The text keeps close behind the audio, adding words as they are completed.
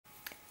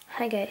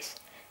Hi guys,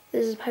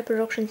 this is Pipe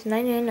Productions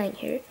 999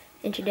 here,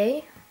 and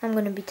today I'm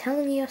going to be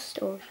telling you a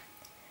story.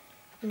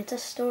 And it's a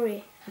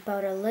story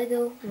about a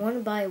Lego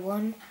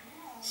 1x1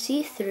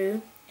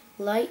 see-through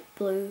light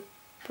blue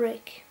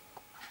brick.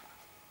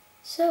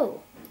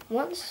 So,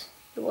 once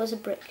there was a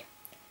brick,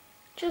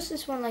 just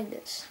this one like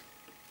this.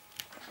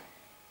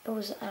 It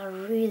was a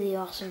really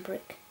awesome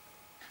brick.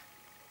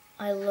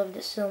 I loved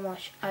it so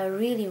much, I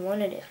really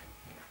wanted it,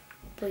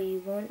 but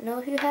you won't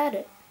know who had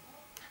it.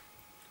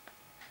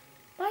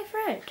 My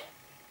friend.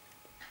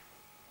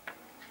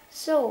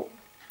 So,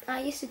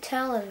 I used to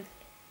tell him,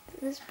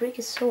 this brick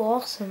is so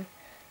awesome.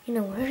 You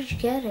know, where did you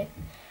get it?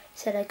 He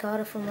said, I got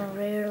it from a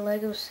rare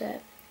Lego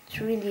set. It's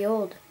really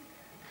old.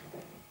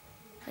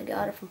 I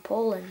got it from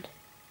Poland.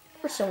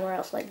 Or somewhere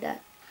else like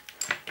that.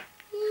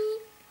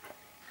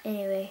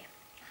 Anyway,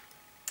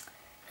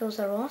 it was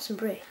an awesome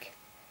brick.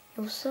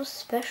 It was so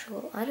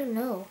special. I don't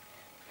know.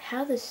 It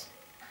had this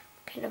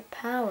kind of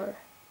power.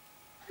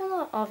 Well,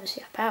 not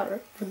obviously a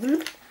power.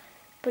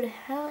 But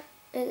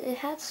it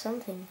had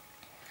something.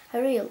 I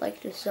really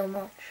liked it so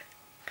much.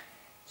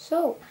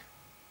 So,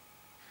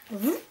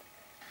 it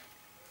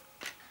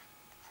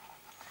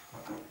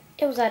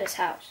was at his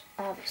house,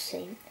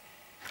 obviously.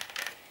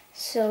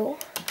 So,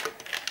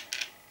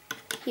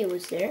 he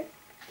was there.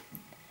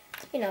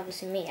 And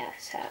obviously me at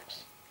his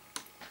house.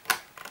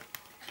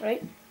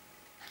 Right?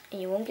 And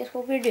you won't guess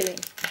what we're doing.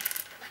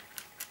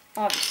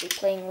 Obviously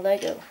playing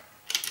Lego.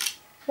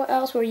 What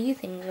else were you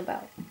thinking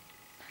about?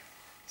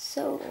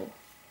 So,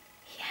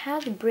 he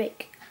had the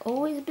brick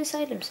always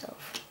beside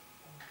himself.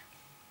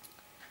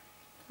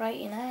 Right,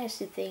 and I used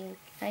to think,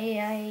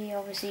 I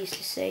obviously used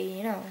to say,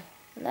 you know,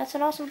 that's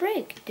an awesome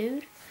brick,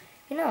 dude.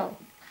 You know.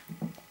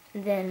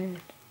 And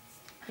then,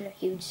 you know,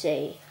 he would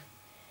say,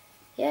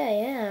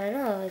 yeah, I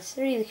know, it's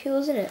really cool,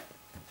 isn't it?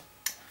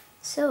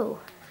 So,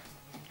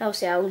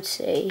 obviously I would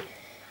say,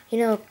 you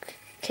know,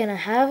 can I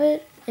have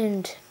it?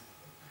 And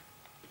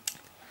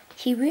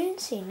he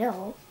wouldn't say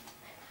no,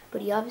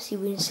 but he obviously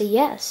wouldn't say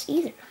yes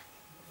either.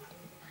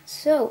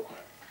 So,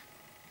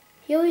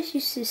 he always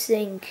used to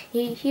think,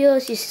 he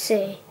always used to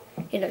say,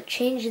 you know,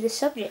 change the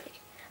subject.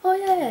 Oh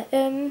yeah,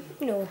 you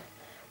know,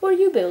 what are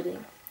you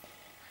building?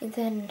 And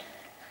then,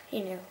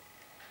 you know,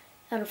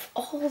 out of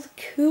all the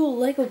cool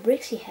Lego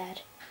bricks he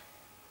had,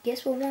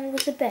 guess what one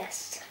was the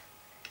best?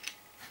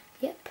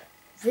 Yep,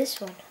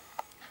 this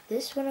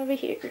one over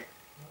here.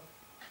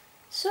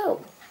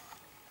 So,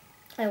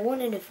 I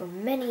wanted it for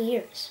many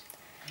years.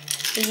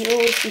 We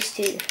always used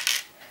to,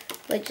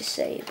 let's just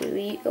say,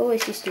 we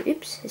always used to,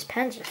 oops, his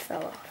pants just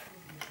fell off.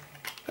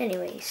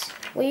 Anyways,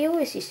 we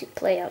always used to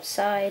play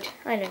outside,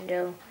 I don't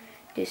know,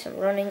 do some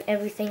running,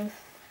 everything.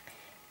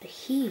 But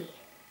he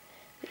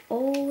would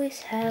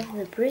always have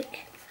the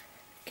brick,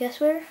 guess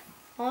where?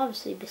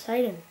 Obviously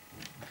beside him.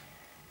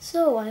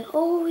 So I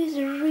always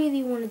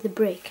really wanted the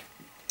brick.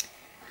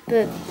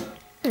 But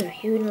you know,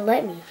 he wouldn't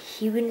let me,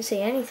 he wouldn't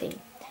say anything.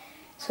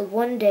 So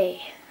one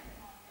day,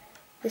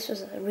 this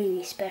was a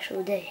really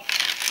special day.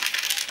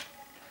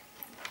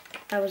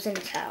 I was in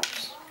his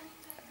house,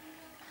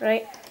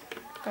 right?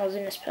 I was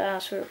in his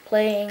house, we were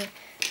playing,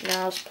 and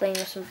I was playing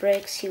with some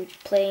bricks. He was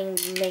playing,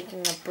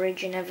 making a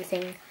bridge and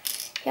everything.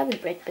 He had the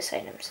brick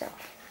beside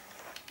himself,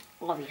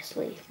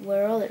 obviously,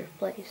 where other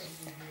plays.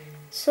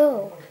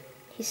 So,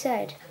 he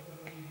said,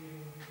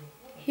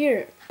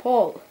 here,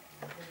 Paul.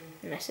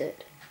 And I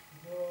said,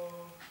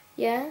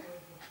 yeah?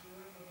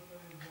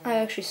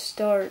 I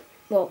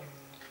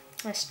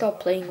stopped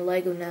playing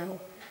Lego now.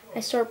 I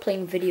started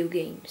playing video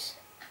games.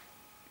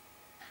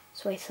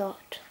 So I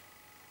thought,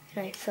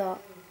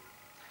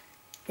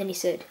 then he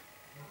said,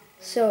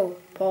 so,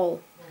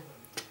 Paul,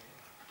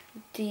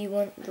 do you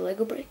want the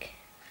Lego brick?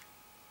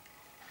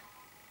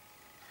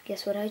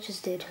 Guess what I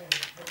just did?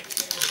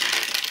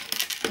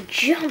 I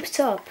jumped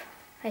up.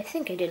 I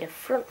think I did a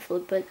front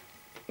flip, but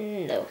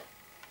no.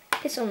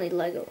 It's only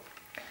Lego.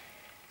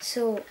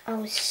 So, I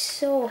was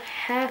so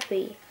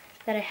happy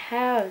that I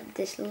have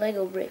this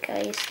Lego brick.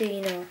 I used to,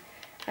 you know,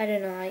 I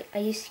don't know, I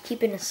used to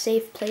keep it in a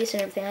safe place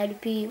and everything.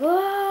 I'd be,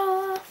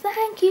 whoa,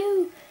 thank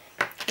you!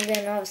 And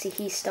then obviously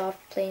he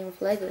stopped playing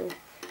with Lego.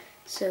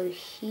 So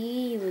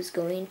he was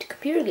going to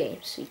computer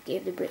games. So he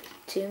gave the brick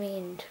to me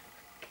and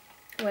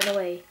went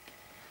away.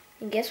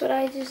 And guess what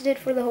I just did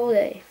for the whole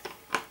day?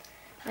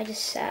 I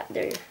just sat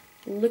there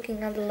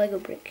looking at the Lego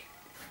brick.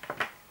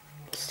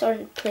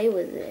 Starting to play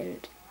with it,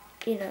 and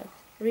you know,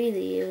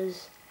 really it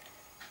was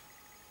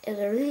a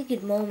really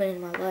good moment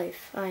in my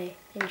life. I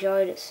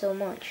enjoyed it so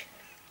much.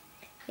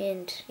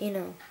 And you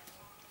know,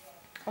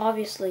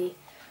 obviously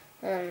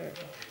I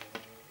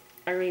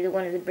really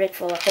wanted the brick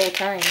for the whole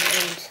time,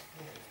 and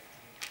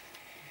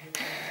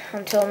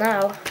until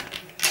now,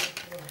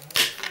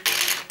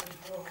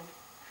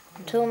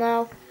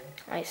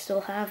 I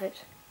still have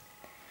it.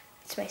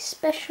 It's my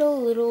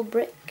special little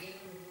brick.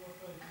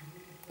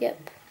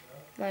 Yep,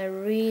 my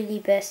really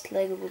best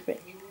Lego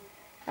brick.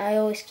 I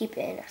always keep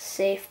it in a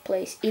safe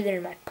place, either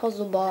in my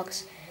puzzle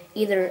box,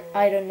 either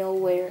I don't know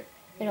where,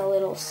 in a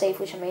little safe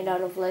which I made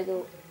out of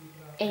Lego,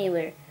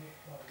 anywhere.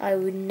 I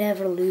would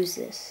never lose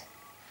this.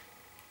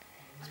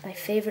 It's my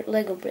favorite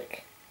Lego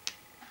brick.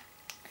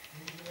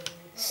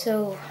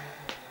 So,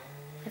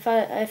 if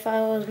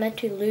I was meant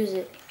to lose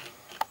it,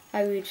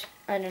 I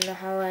don't know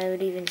how I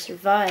would even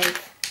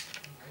survive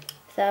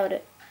without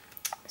it.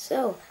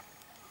 So,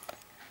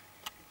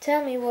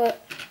 tell me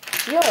what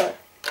your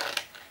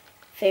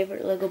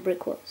favorite Lego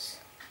brick was.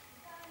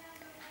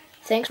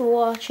 Thanks for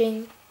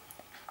watching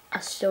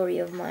a story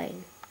of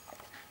mine.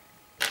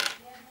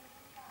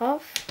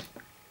 Off,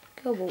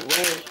 go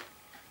away.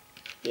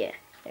 Yeah,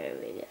 there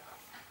we go.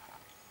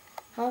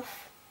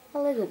 Off a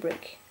Lego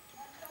brick.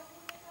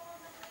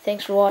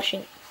 Thanks for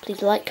watching.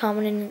 Please like,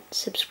 comment, and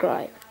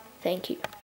subscribe. Thank you.